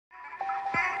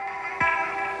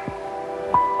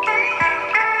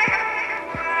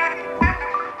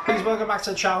welcome back to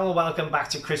the channel. Welcome back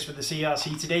to Chris with the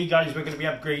CRC. Today guys, we're going to be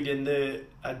upgrading the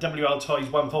Wltoys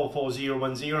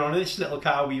 144010. On this little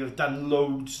car we have done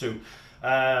loads to.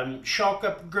 Shock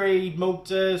upgrade,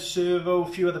 motor, servo, a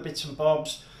few other bits and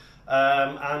bobs.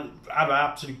 And I had an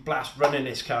absolute blast running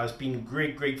this car. It's been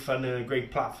great fun and a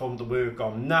great platform to work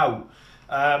on. Now,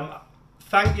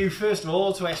 thank you first of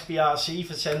all to SBRC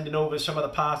for sending over some of the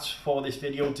parts for this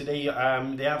video today.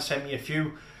 They have sent me a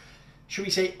few, should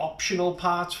we say, optional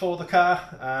parts for the car,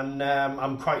 and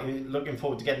I'm quite looking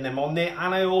forward to getting them on there.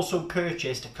 And I also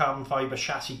purchased a carbon fibre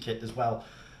chassis kit as well,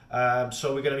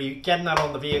 so we're going to be getting that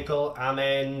on the vehicle and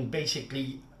then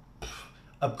basically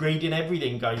upgrading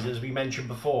everything, guys, as we mentioned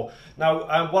before.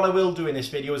 Now, what I will do in this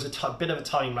video is a bit of a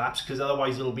time lapse, because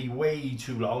otherwise it'll be way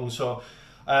too long. So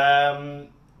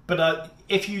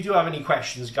if you do have any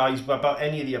questions, guys, about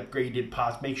any of the upgraded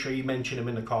parts, make sure you mention them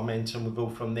in the comments and we'll go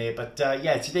from there. But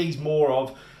yeah, today's more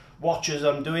of watches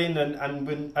I'm doing, and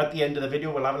when, at the end of the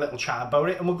video we'll have a little chat about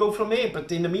it and we'll go from there.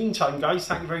 But in the meantime, guys,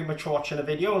 thank you very much for watching the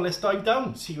video, and let's dive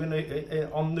down. See you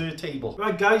on the table.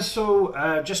 Right guys,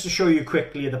 so just to show you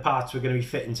quickly the parts we're going to be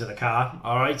fitting to the car.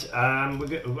 Alright,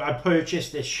 I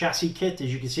purchased this chassis kit,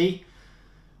 as you can see.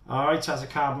 Alright, so it has a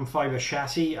carbon fibre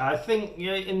chassis. I think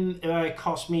it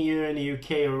cost me here in the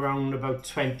UK around about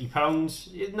 £20.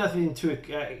 It's nothing too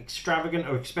extravagant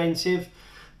or expensive,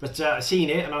 but I seen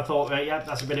it and I thought, yeah,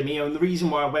 that's a bit of me. And the reason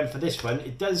why I went for this one,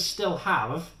 it does still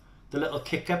have the little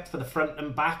kick up for the front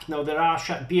and back. Now there are,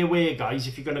 be aware guys,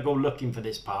 if you're going to go looking for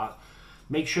this part,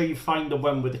 make sure you find the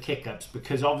one with the kick ups,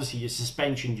 because obviously your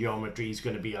suspension geometry is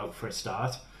going to be out for a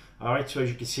start. Alright, so as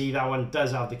you can see, that one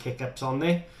does have the kick ups on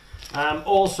there.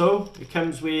 Also, it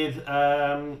comes with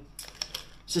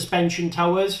suspension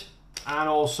towers and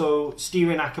also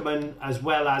steering Ackerman, as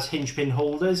well as hinge pin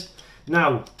holders.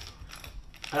 Now,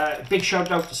 big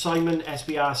shout out to Simon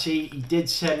SBRC. He did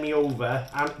send me over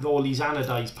all these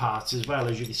anodized parts as well,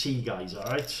 as you can see, guys.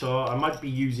 Alright, so I might be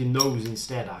using those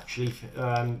instead, actually,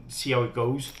 see how it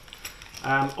goes.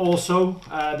 Also,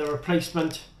 the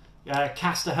replacement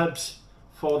caster hubs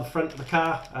for the front of the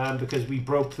car, because we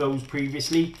broke those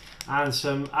previously, and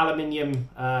some aluminium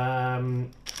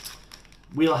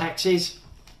wheel hexes,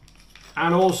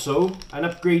 and also an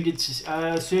upgraded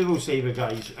servo saver,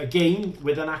 guys, again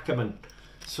with an Ackerman.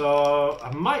 So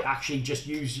I might actually just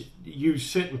use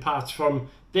certain parts from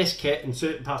this kit and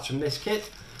certain parts from this kit.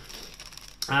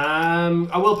 I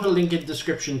will put a link in the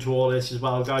description to all this as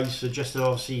well, guys, so just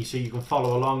obviously so you can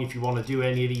follow along if you want to do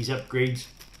any of these upgrades.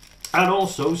 And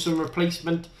also some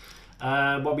replacement,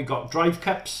 what we got, drive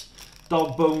cups,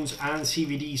 dog bones and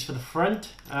CVDs for the front.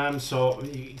 So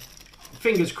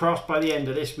fingers crossed, by the end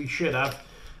of this we should have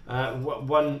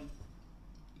one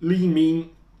lean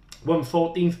mean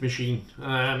 1/14th machine.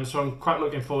 So I'm quite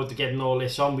looking forward to getting all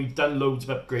this on. We've done loads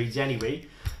of upgrades anyway,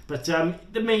 but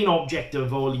the main objective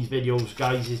of all these videos,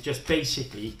 guys, is just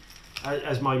basically,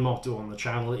 as my motto on the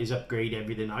channel, is upgrade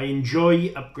everything. I enjoy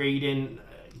upgrading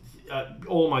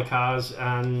all my cars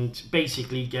and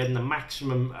basically getting the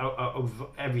maximum out of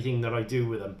everything that I do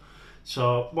with them.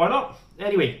 So why not?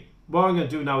 Anyway, what I'm going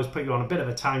to do now is put you on a bit of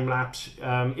a time lapse.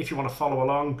 If you want to follow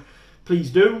along, please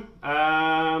do,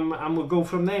 and we'll go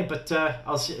from there. But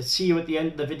I'll see you at the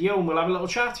end of the video and we'll have a little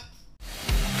chat.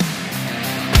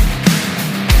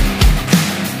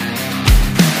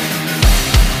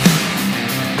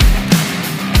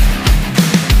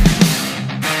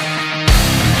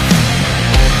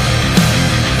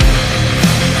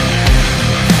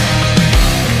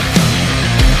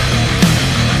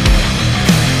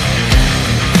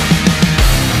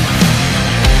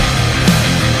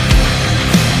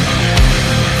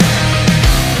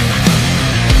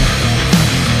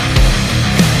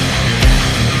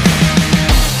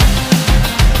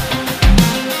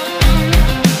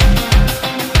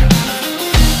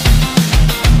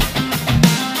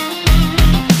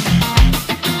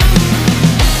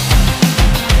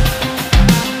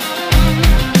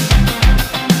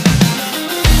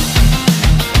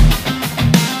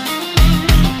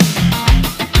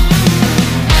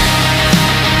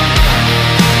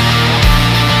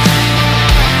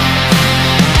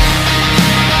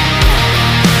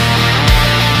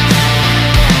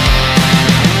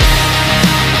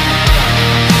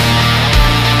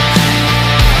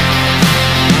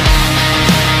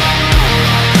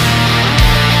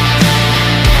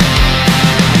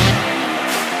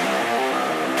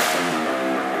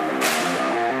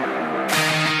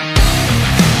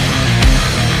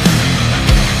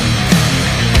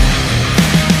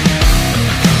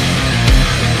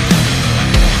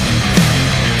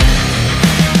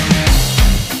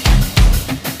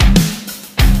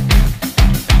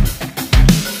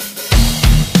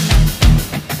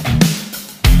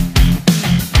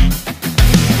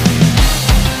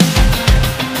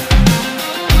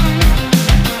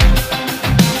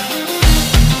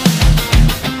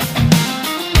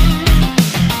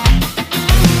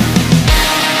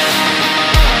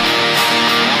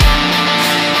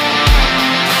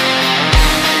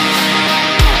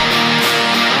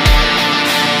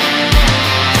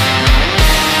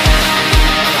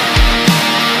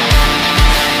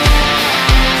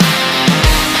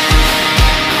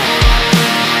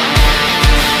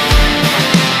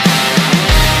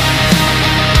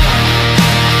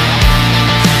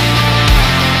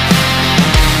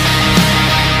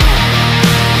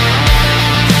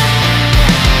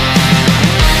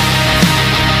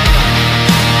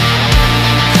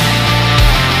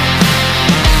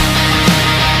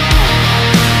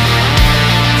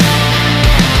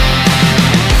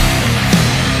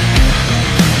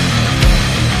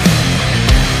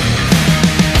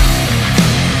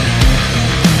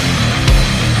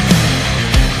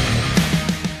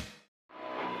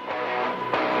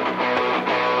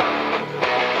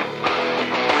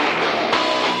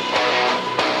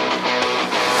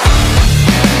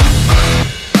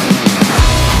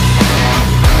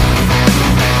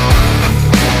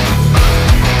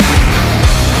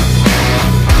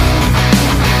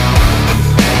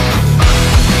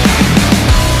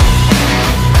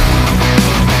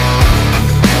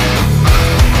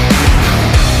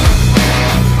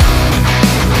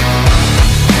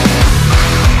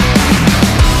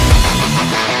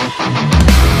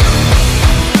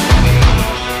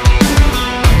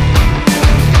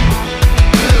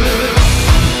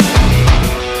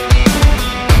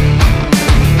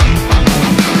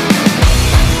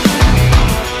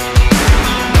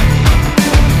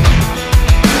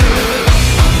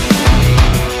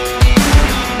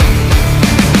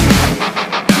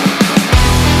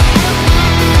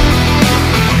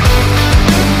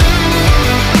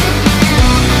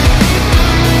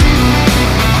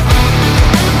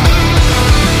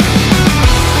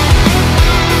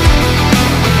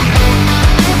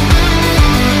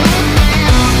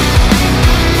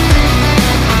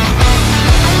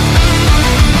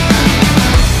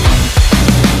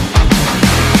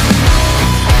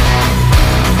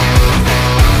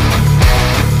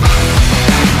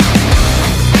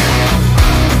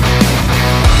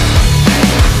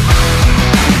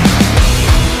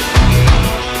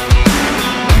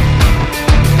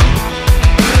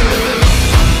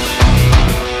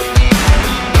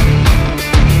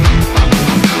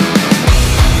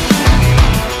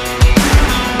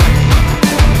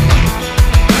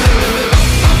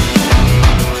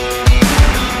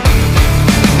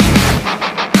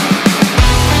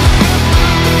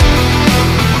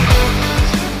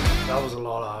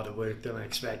 better work than I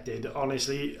expected,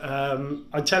 honestly.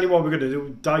 I'll tell you what we're going to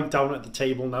do. Dive down at the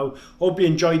table now. Hope you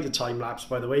enjoyed the time lapse,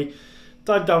 by the way.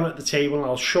 Dive down at the table and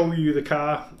I'll show you the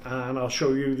car, and I'll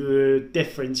show you the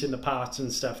difference in the parts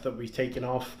and stuff that we've taken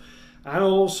off, and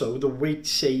also the weight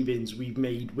savings we've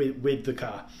made with the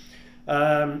car.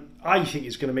 I think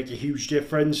it's going to make a huge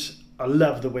difference. I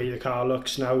love the way the car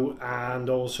looks now, and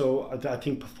also I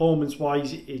think performance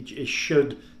wise it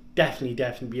should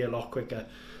definitely be a lot quicker.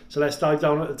 So let's dive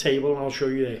down at the table and I'll show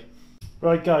you there.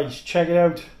 Right guys, check it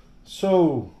out.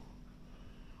 So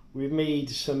we've made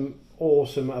some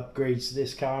awesome upgrades to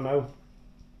this car now.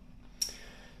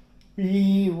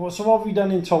 So what have we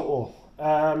done in total?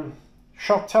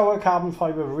 Shock tower, carbon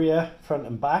fibre rear, front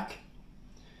and back.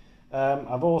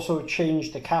 I've also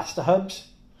changed the caster hubs.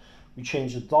 We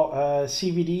changed the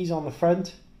CVDs on the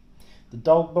front, the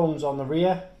dog bones on the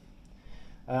rear.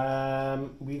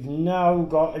 We've now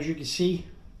got, as you can see,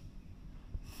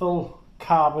 full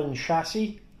carbon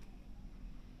chassis.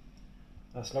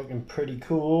 That's looking pretty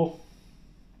cool.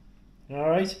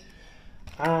 Alright,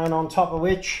 and on top of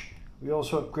which we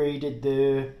also upgraded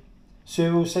the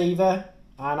servo saver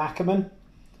and Ackerman.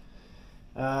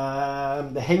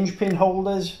 The hinge pin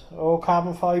holders are all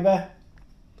carbon fibre.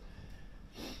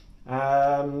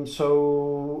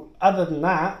 So other than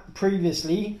that,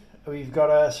 previously we've got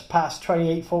a Surpass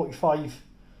 2845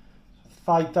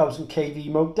 5000 kV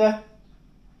motor,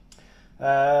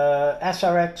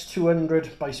 SRX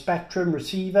 200 by Spectrum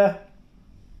receiver.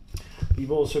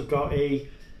 We've also got a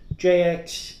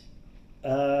JX,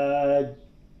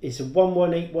 it's a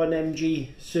 1181 MG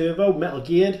servo, metal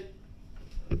geared.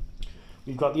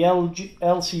 We've got the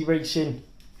LC Racing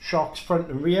shocks front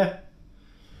and rear,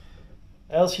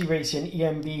 LC Racing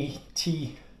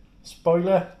emb-t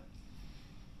spoiler.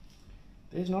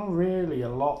 There's not really a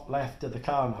lot left of the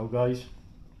car now, guys.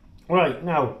 Right,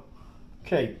 now,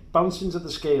 okay, bouncing to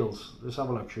the scales. Let's have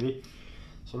a look, shall we?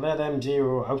 So let them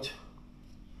zero out.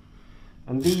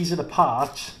 And these are the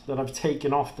parts that I've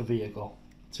taken off the vehicle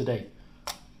today.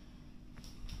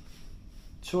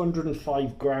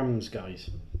 205 grams, guys.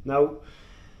 Now,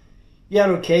 yeah,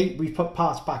 okay, we've put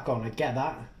parts back on, I get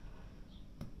that.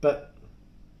 But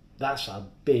that's a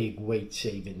big weight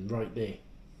saving right there.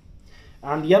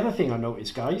 And the other thing I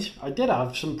noticed, guys, I did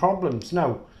have some problems.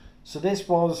 Now, so this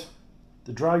was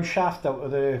the drive shaft out of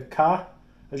the car.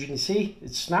 As you can see,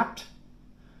 it's snapped.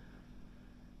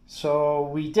 So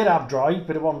we did have drive,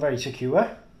 but it wasn't very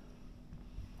secure.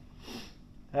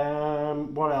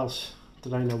 What else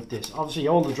did I notice? Obviously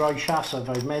all the drive shafts as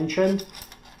I've mentioned.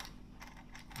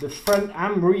 The front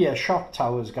and rear shock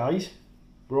towers, guys,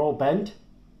 were all bent.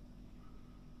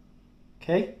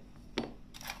 Okay.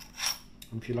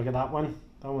 And if you look at that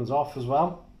one's off as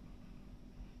well.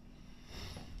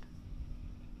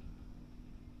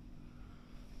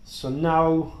 So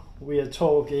now we are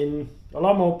talking a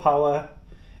lot more power.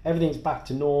 Everything's back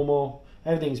to normal.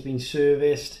 Everything's been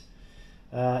serviced.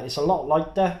 It's a lot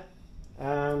lighter,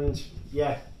 and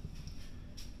yeah,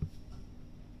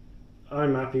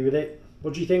 I'm happy with it.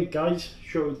 What do you think, guys?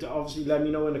 Sure, obviously let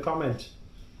me know in the comments.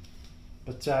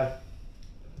 But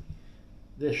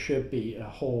this should be a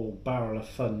whole barrel of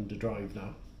fun to drive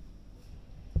now.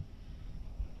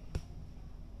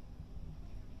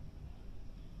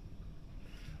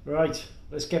 Right,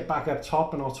 let's get back up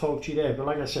top and I'll talk to you there. But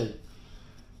like I said,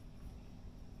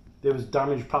 there was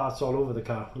damaged parts all over the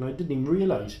car and I didn't even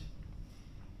realise.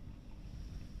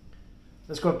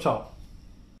 Let's go up top.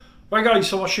 Right guys,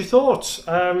 so what's your thoughts?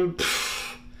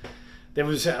 There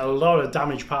was a lot of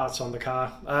damaged parts on the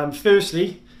car.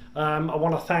 Firstly, I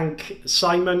want to thank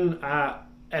Simon at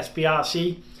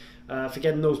SBRC for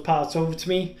getting those parts over to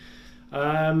me.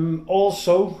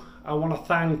 Also, I want to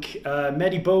thank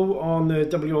Medibo on the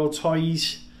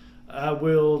Wltoys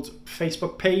World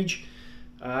Facebook page.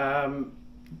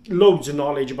 Loads of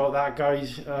knowledge about that,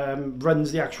 guys.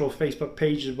 Runs the actual Facebook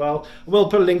page as well. I will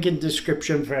put a link in the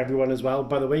description for everyone as well,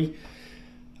 by the way.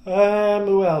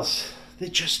 Who else? They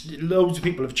just, loads of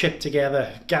people have chipped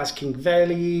together. Gaz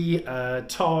Kingvelli,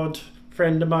 Todd,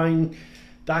 friend of mine.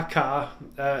 That car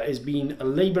has been a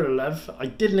labour of love. I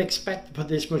didn't expect to put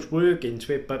this much work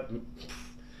into it, but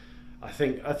I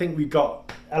think we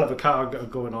got a hell of a car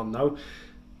going on now.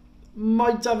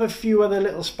 Might have a few other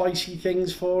little spicy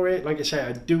things for it. Like I say,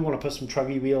 I do want to put some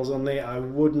truggy wheels on there. I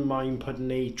wouldn't mind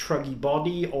putting a truggy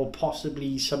body or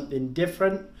possibly something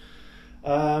different.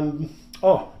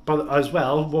 Oh, but as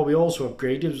well, what we also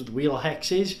upgraded was the wheel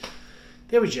hexes.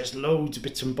 There was just loads of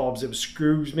bits and bobs. There were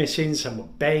screws missing, some were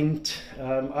bent.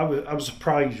 I was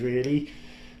surprised really.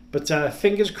 But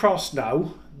fingers crossed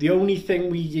now. The only thing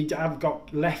we have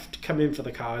got left coming for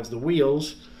the car is the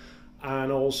wheels.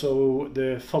 and also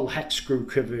the full hex screw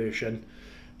conversion.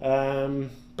 But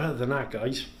other than that,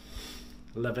 guys,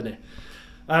 loving it.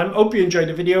 Hope you enjoyed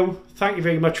the video. Thank you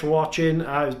very much for watching.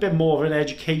 It's a bit more of an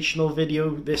educational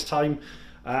video this time.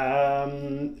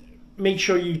 Make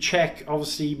sure you check,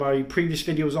 obviously, my previous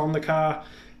videos on the car.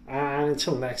 And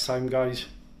until next time, guys,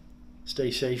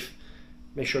 stay safe.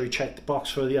 Make sure you check the box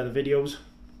for the other videos.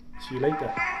 See you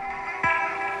later.